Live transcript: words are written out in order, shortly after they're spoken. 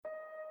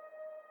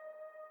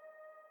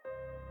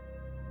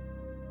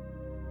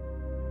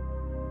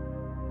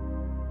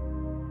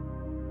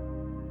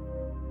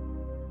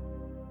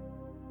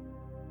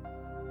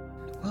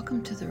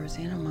Welcome to the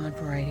Rosanna Mod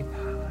Variety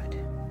Pod.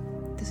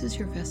 This is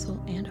your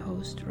vessel and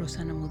host,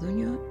 Rosana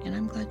Moduño, and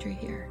I'm glad you're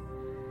here.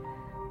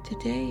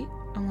 Today,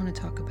 I want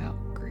to talk about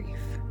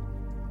grief,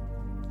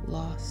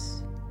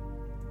 loss,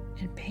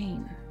 and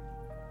pain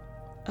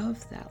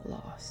of that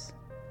loss.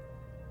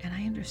 And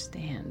I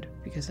understand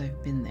because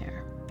I've been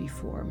there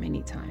before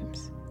many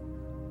times.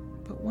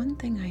 But one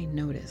thing I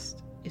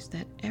noticed is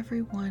that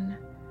everyone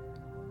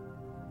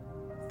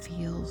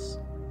feels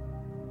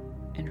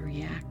and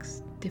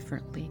reacts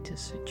differently to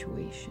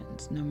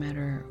situations, no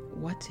matter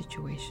what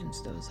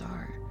situations those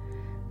are.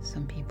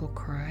 Some people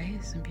cry,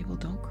 some people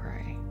don't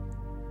cry.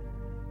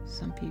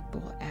 Some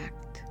people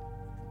act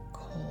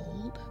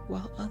cold,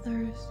 while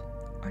others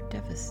are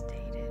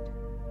devastated.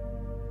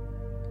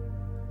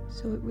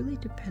 So it really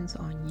depends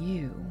on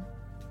you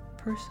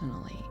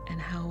personally and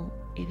how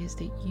it is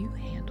that you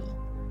handle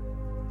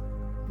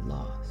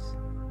loss.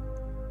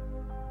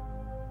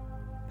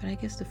 But I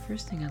guess the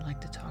first thing I'd like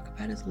to talk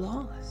about is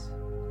loss.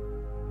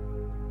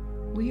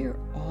 We are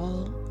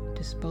all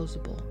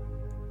disposable.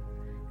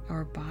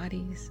 Our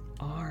bodies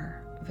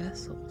are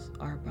vessels.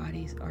 Our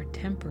bodies are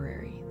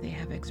temporary. They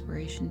have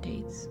expiration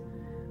dates.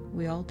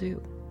 We all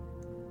do.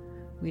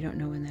 We don't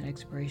know when that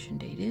expiration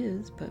date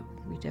is, but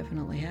we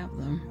definitely have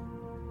them.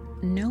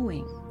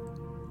 Knowing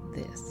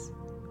this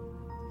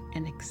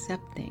and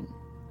accepting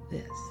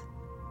this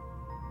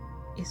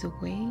is a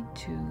way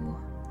to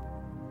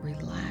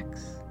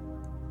relax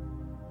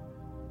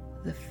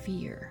the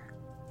fear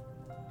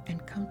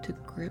and come to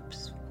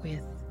grips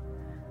with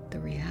the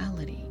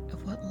reality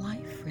of what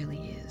life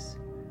really is.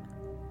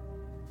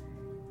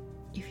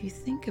 If you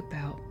think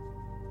about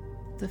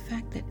the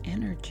fact that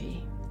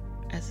energy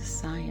as a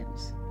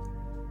science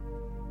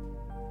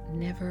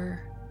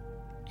never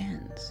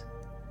ends,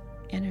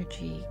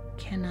 energy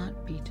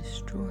cannot be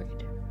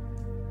destroyed.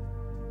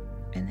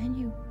 And then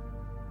you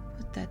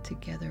put that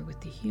together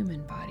with the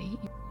human body,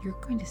 you're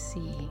going to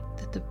see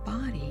that the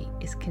body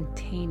is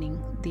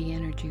containing the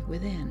energy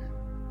within.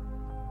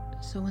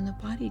 So when the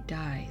body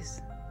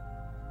dies,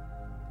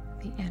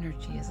 the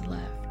energy is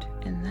left.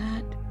 And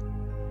that,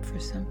 for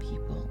some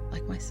people,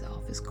 like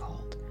myself,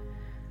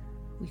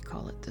 we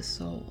call it the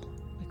soul,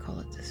 we call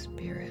it the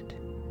spirit,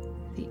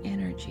 the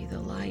energy,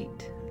 the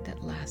light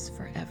that lasts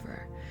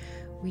forever.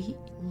 We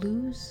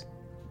lose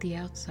the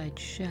outside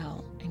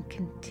shell and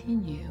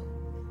continue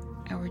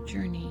our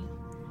journey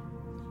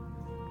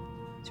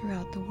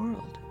throughout the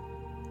world,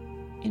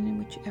 and in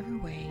whichever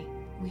way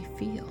we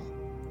feel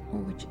or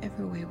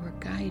whichever way we're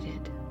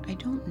guided. I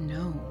don't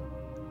know,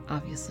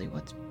 obviously,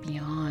 what's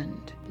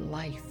beyond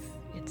life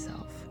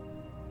itself,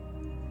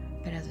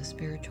 but as a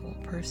spiritual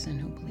person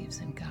who believes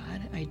in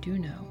God, I do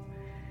know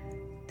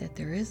that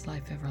there is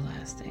life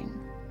everlasting,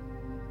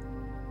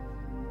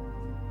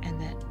 and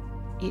that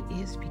it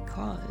is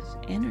because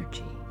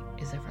energy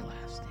is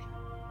everlasting,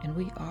 and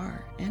we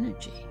are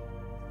energy.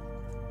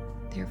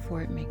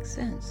 Therefore, it makes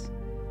sense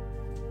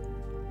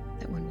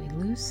that when we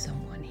lose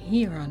someone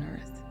here on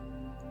earth,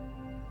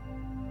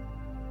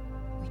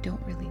 we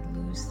don't really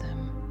lose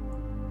them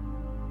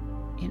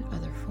in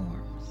other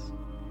forms.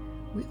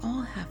 We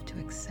all have to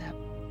accept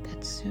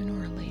that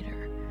sooner or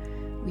later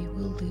we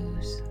will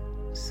lose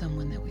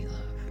someone that we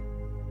love.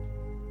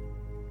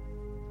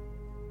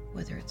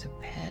 Whether it's a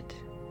pet,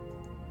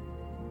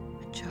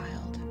 a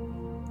child,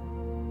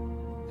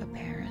 a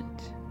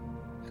parent,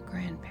 a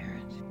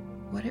grandparent,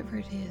 whatever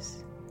it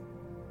is,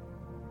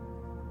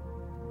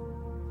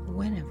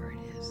 whenever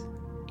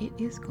it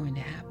is going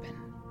to happen.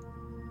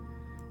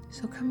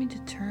 So coming to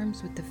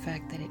terms with the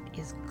fact that it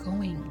is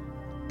going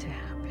to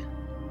happen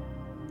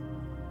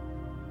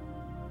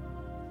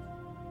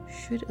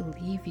should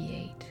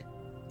alleviate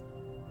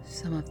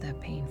some of that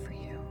pain for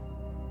you.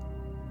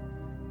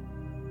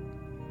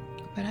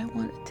 But I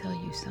want to tell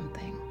you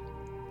something.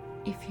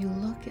 If you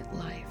look at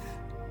life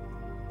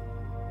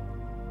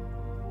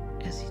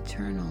as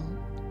eternal,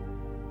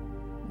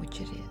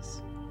 which it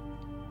is,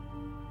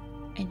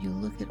 and you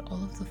look at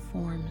all of the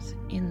forms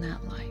in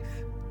that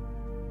life,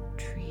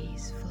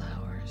 trees,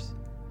 flowers,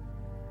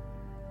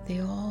 they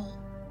all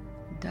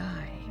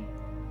die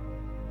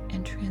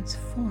and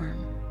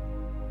transform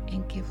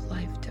and give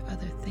life to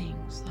other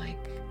things.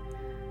 Like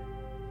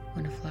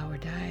when a flower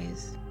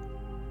dies,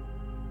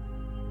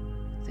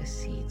 the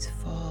seeds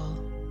fall,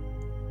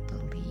 the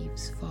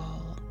leaves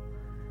fall,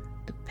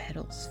 the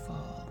petals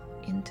fall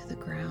into the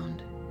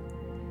ground,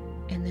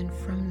 and then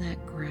from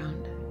that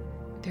ground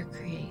there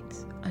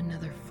creates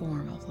another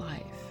form of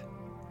life,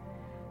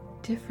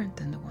 different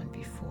than the one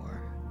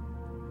before,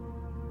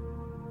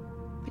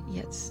 but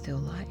yet still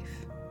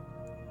life.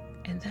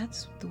 And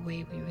that's the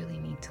way we really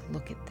need to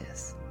look at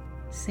this.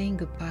 Saying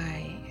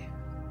goodbye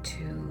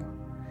to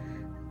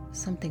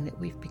something that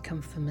we've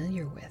become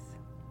familiar with,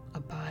 a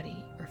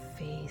body or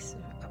face,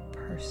 or a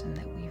person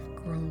that we've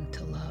grown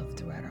to love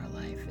throughout our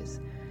life, is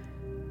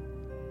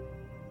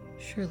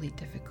surely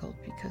difficult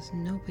because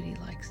nobody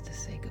likes to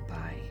say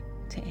goodbye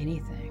to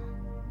anything.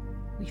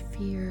 We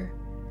fear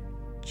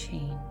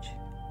change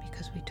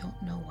because we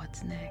don't know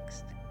what's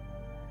next.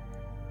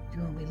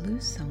 And when we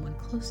lose someone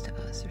close to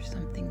us or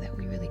something that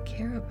we really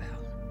care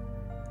about,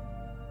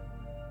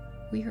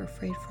 we are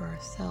afraid for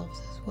ourselves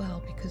as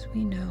well, because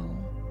we know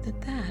that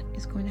that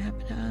is going to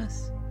happen to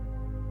us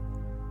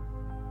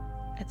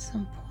at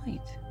some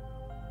point.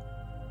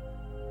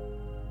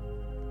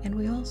 And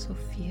we also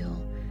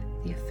feel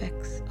the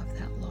effects of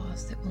that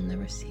loss, that we'll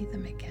never see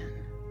them again.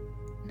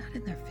 Not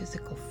in their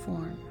physical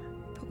form,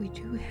 but we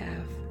do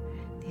have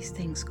these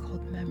things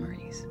called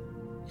memories.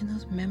 And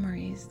those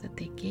memories that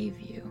they gave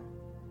you,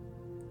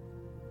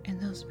 and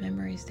those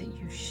memories that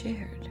you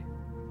shared,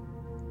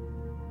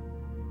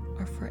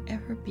 are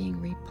forever being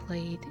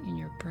replayed in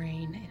your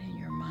brain and in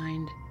your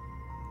mind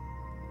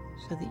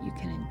so that you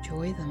can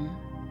enjoy them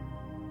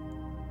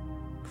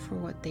for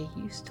what they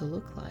used to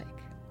look like.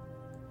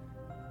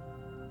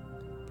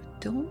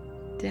 But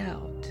don't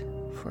doubt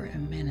for a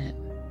minute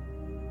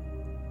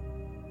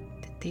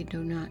that they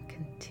do not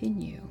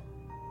continue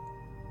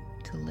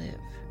to live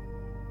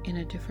in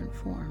a different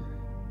form.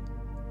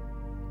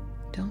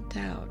 Don't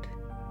doubt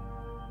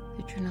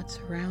that you're not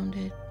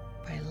surrounded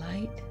by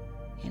light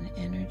and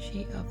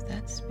energy of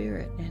that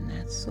spirit and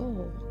that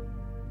soul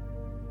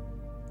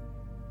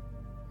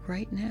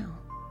right now.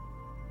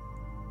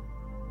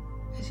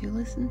 As you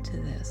listen to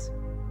this,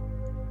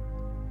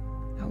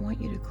 I want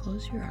you to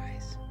close your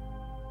eyes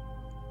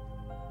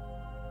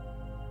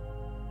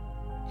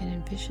and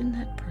envision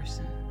that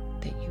person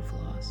that you've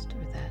lost,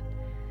 or that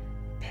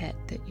pet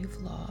that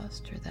you've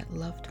lost, or that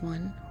loved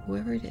one,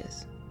 whoever it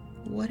is,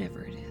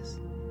 whatever it is.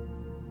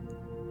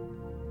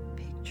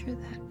 Picture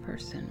that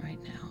person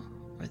right now,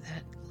 or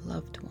that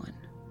loved one,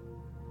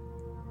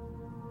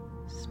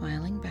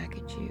 smiling back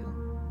at you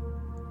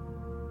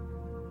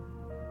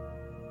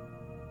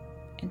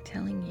and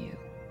telling you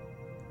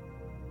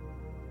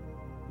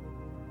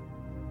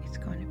it's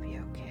going to be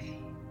okay.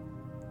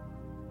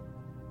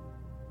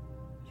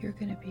 You're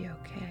going to be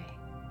okay.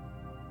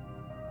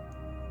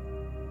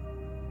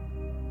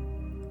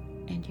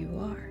 And you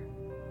are.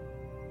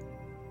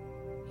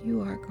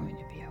 You are going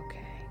to be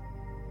okay.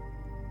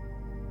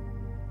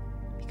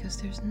 Because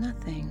there's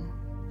nothing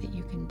that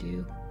you can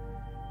do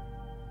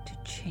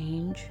to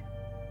change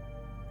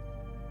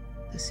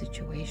the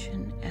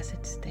situation as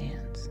it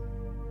stands.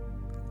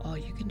 All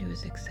you can do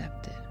is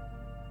accept it.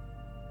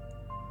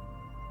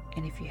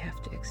 And if you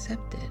have to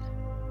accept it,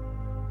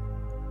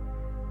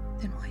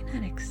 then why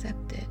not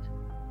accept it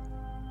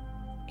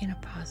in a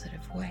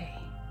positive way?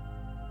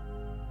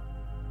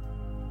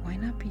 Why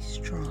not be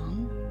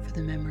strong for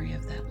the memory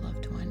of that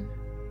loved one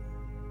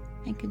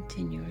and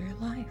continue your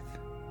life?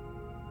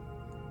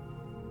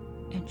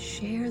 And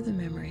share the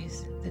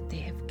memories that they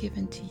have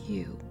given to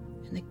you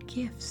and the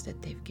gifts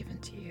that they've given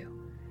to you,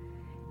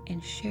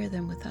 and share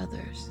them with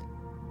others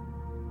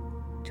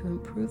to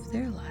improve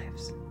their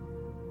lives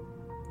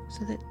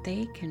so that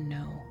they can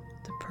know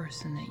the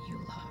person that you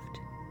loved.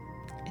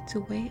 It's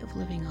a way of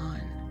living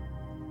on,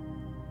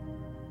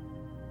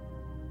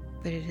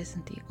 but it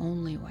isn't the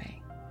only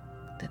way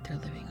that they're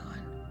living on.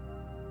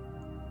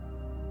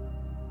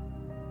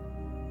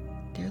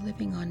 They're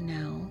living on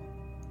now.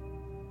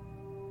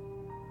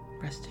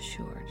 Rest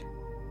assured,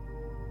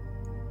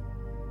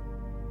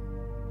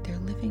 they're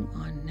living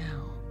on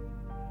now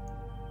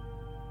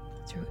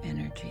through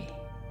energy,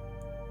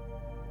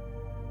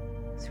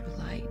 through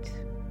light,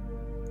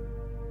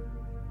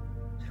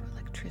 through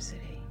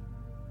electricity,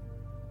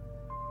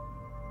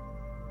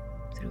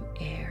 through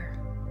air,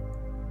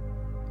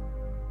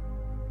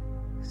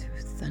 through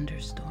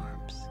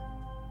thunderstorms,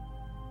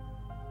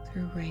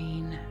 through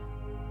rain,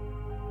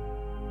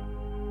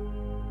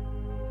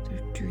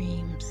 through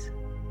dreams,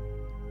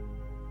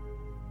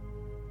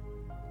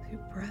 through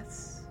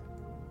breaths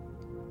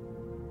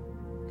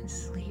and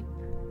sleep,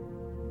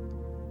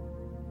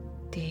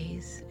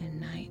 days and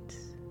nights,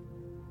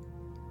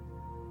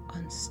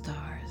 on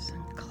stars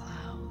and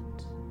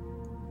clouds.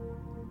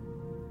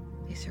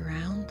 They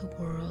surround the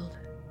world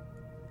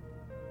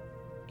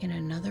in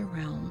another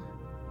realm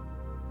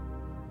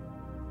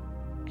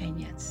and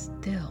yet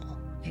still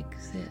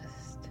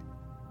exist,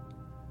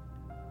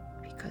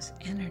 because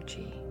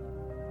energy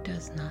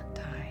does not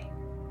die.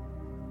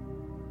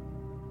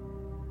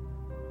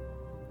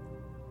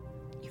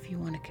 If you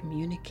want to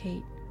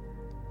communicate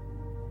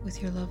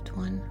with your loved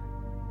one,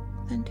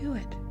 then do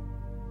it.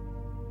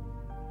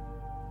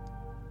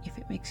 If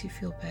it makes you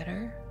feel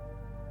better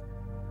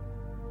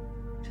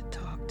to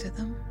talk to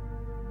them,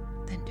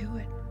 then do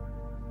it.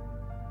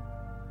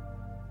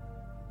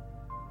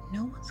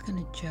 No one's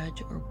going to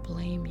judge or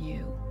blame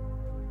you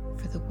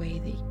for the way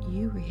that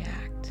you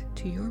react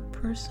to your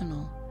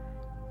personal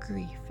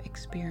grief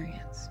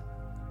experience.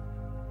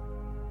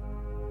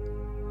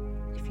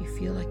 If you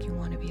feel like you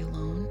want to be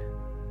alone,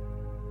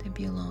 then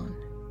be alone.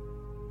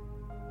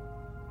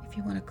 If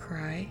you want to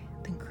cry,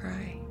 then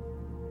cry.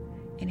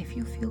 And if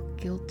you feel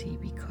guilty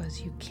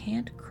because you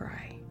can't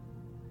cry,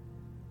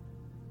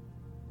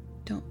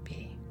 don't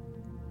be.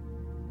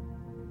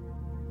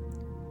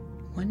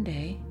 One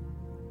day,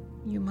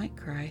 you might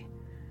cry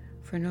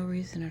for no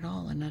reason at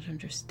all and not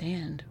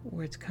understand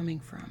where it's coming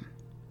from.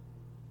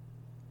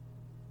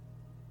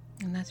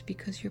 And that's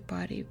because your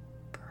body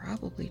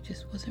probably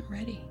just wasn't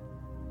ready.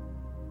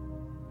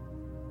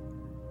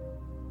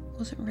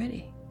 Wasn't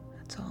ready,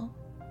 that's all.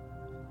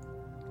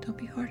 Don't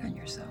be hard on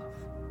yourself.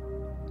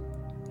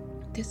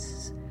 This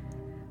is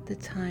the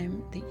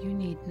time that you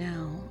need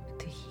now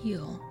to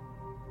heal.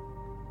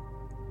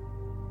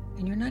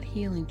 And you're not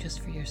healing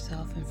just for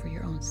yourself and for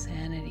your own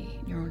sanity,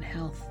 your own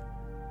health,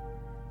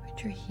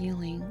 but you're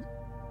healing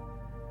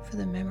for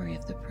the memory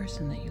of the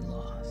person that you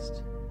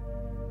lost.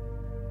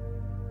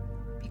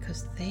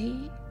 Because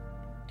they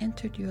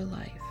entered your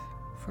life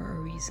for a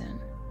reason.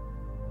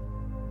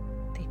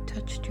 They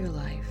touched your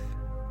life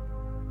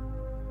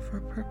for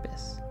a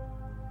purpose.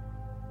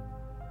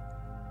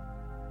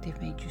 They've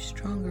made you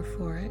stronger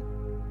for it.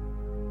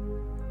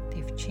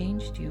 They've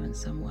changed you in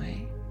some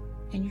way,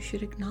 and you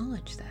should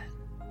acknowledge that.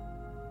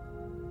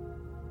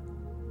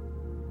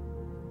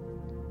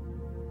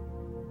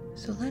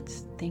 So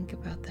let's think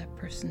about that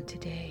person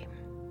today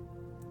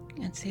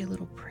and say a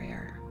little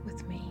prayer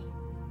with me.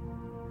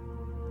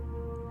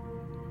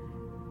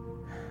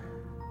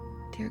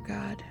 Dear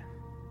God,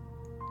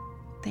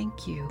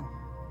 thank you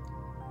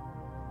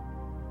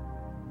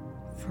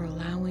for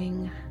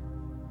allowing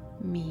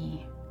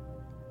me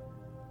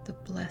the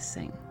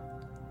blessing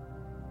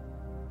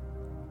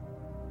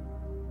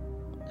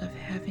of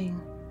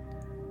having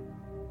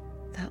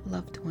that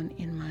loved one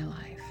in my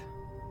life.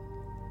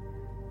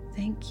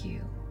 Thank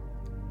you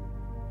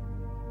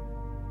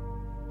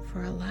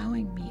for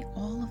allowing me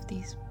all of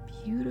these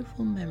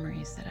beautiful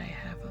memories that I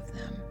have of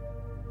them.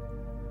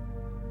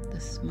 The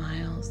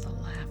smiles, the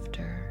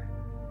laughter,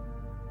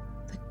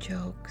 the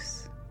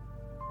jokes,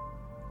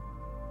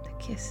 the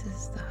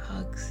kisses, the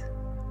hugs,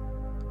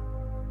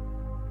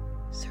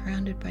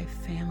 surrounded by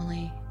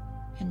family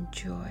and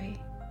joy.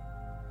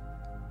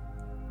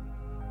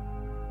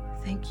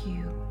 Thank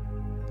you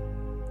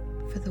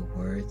for the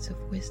words of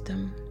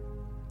wisdom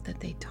that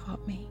they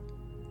taught me.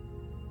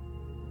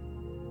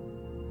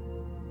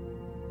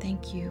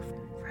 Thank you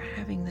for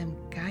having them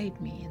guide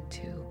me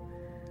into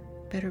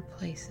better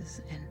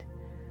places and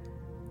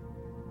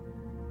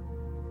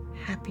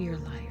happier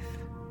life.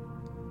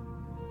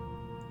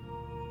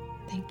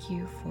 Thank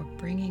you for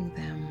bringing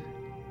them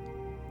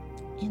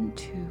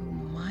into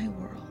my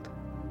world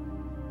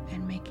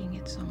and making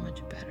it so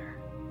much better.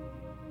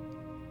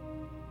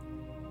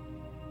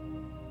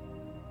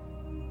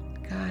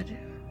 God,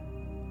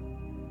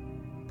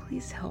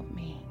 please help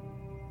me.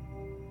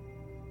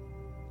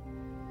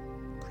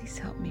 Please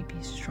help me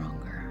be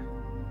stronger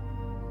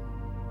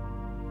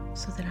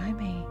so that I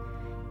may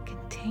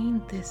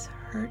contain this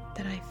hurt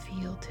that I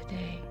feel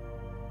today,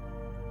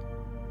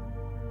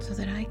 so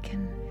that I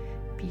can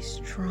be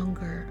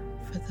stronger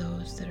for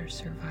those that are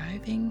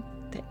surviving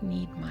that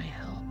need my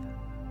help,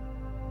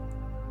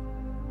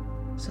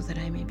 so that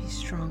I may be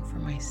strong for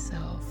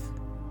myself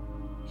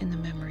in the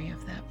memory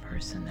of that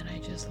person that I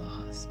just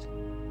lost.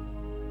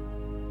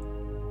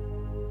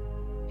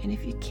 And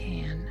if you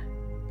can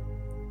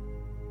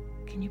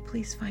you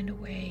please find a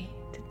way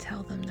to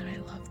tell them that I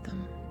love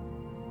them,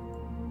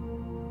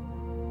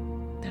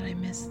 that I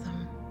miss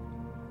them,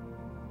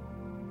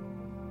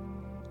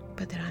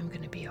 but that I'm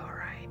going to be all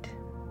right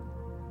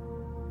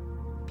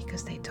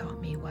because they taught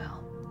me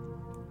well.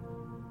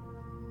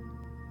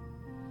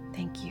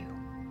 Thank you.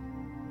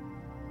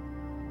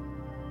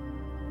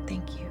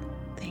 Thank you.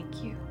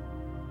 Thank you.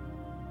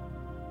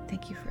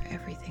 Thank you for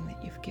everything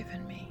that you've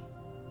given me.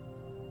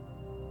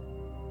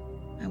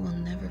 I will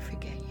never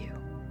forget you.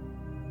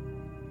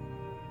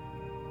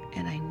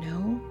 And I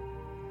know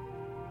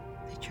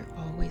that you're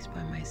always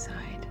by my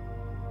side.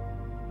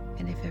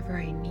 And if ever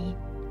I need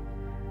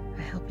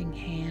a helping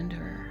hand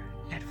or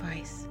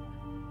advice,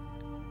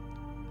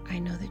 I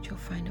know that you'll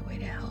find a way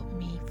to help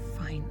me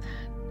find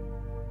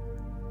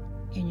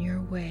that. In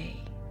your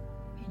way,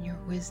 in your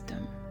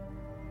wisdom,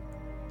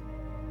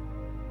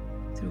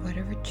 through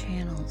whatever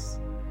channels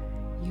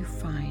you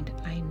find,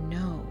 I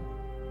know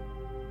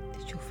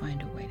that you'll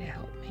find a way to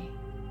help me.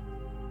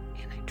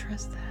 And I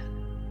trust that.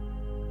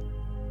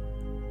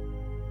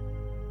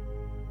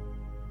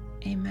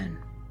 Amen.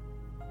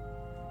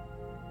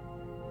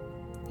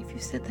 If you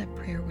said that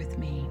prayer with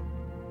me,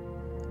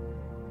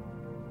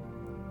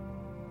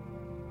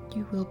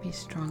 you will be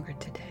stronger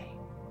today.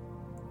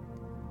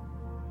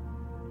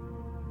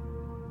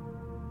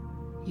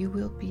 You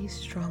will be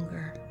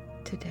stronger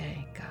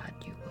today, God,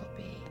 you will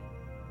be.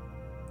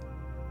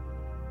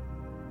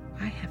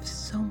 I have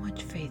so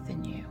much faith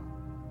in you.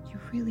 You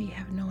really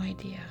have no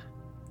idea.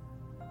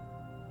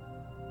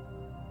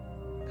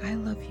 I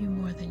love you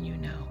more than you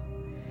know.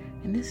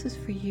 And this is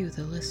for you,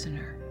 the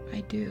listener.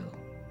 I do.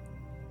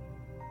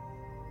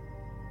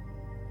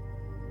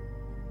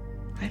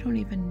 I don't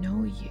even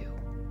know you.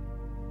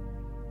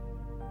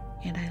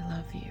 And I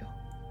love you.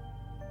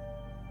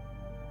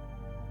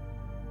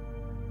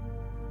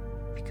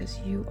 Because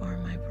you are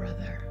my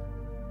brother.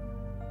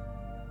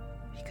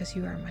 Because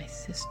you are my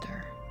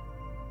sister.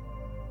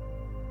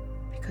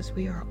 Because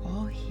we are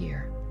all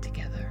here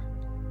together.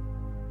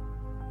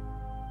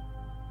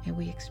 And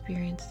we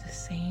experience the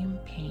same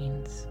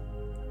pains,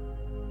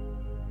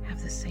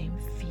 have the same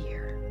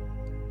fear.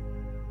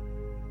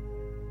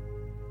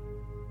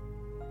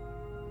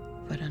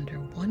 But under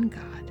one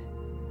God,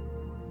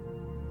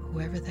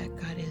 whoever that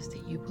God is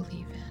that you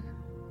believe in,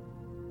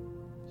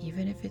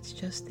 even if it's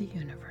just the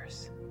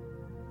universe,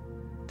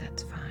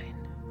 that's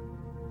fine.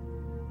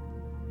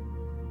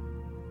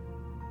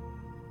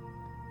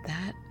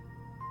 That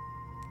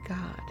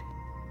God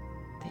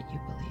that you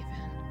believe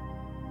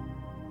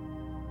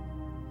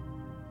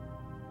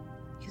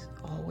in is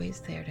always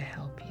there to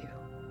help you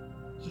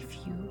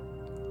if you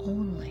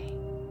only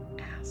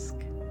ask.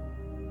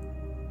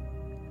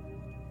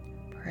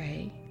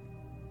 Pray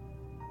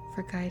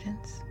for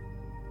guidance.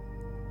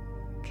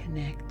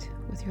 Connect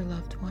with your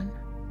loved one.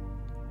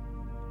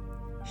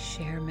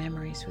 Share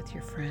memories with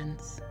your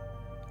friends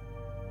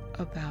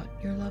about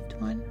your loved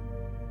one.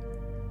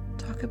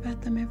 Talk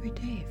about them every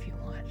day if you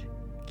want.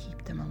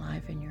 Keep them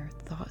alive in your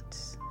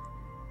thoughts.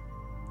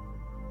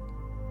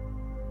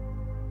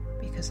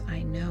 Because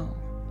I know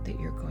that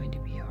you're going to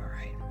be all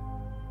right.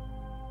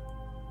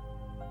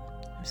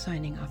 I'm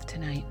signing off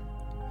tonight.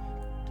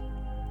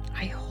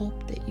 I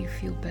hope that you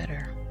feel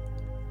better.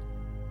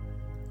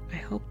 I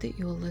hope that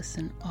you'll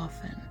listen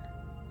often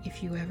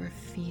if you ever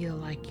feel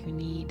like you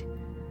need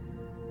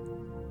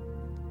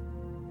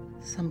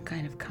some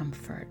kind of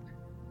comfort.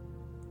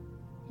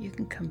 You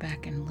can come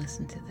back and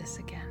listen to this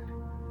again.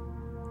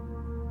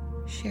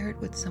 Share it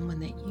with someone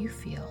that you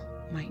feel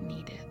might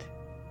need it.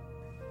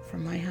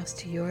 From my house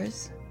to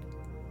yours,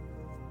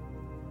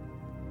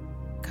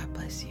 God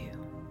bless you.